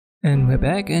And we're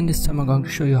back, and this time I'm going to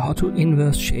show you how to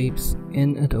inverse shapes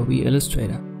in Adobe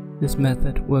Illustrator. This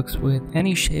method works with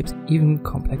any shapes, even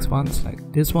complex ones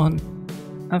like this one.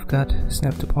 I've got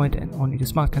snap to point and only the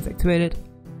smart guns activated.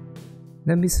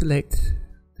 Then we select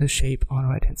the shape on the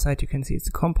right hand side. You can see it's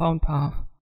a compound path.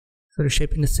 So the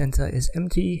shape in the center is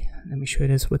empty. Let me show you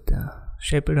this with the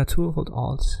shape builder tool. Hold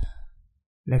Alt,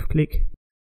 left click.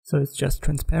 So it's just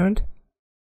transparent.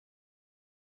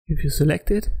 If you select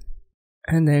it,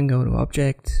 and then go to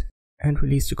Object and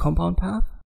release the compound path.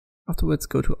 Afterwards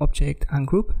go to Object,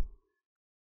 Ungroup.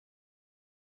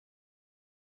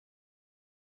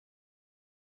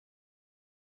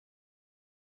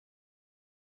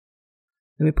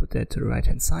 Let me put that to the right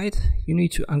hand side. You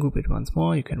need to ungroup it once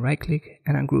more. You can right click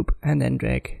and ungroup and then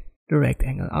drag the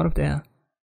rectangle out of there.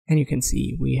 And you can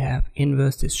see we have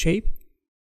inversed this shape.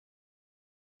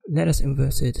 Let us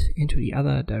inverse it into the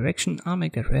other direction. I'll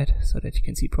make that red so that you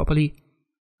can see properly.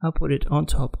 I'll put it on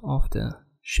top of the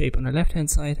shape on the left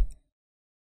hand side.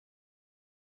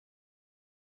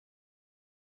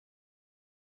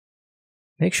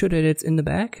 Make sure that it's in the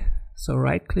back. So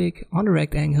right click on the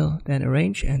rectangle, then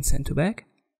arrange and send to back.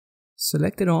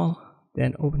 Select it all,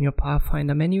 then open your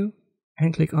Pathfinder menu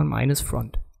and click on minus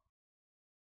front.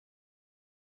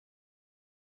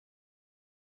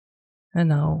 And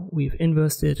now we've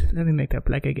inversed it. Let me make that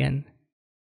black again.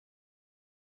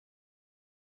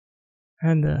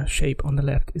 And the shape on the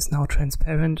left is now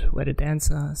transparent, where the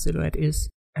dancer silhouette is,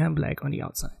 and black on the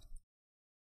outside.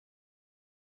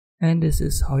 And this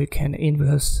is how you can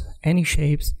inverse any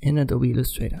shapes in Adobe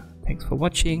Illustrator. Thanks for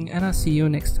watching, and I'll see you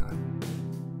next time.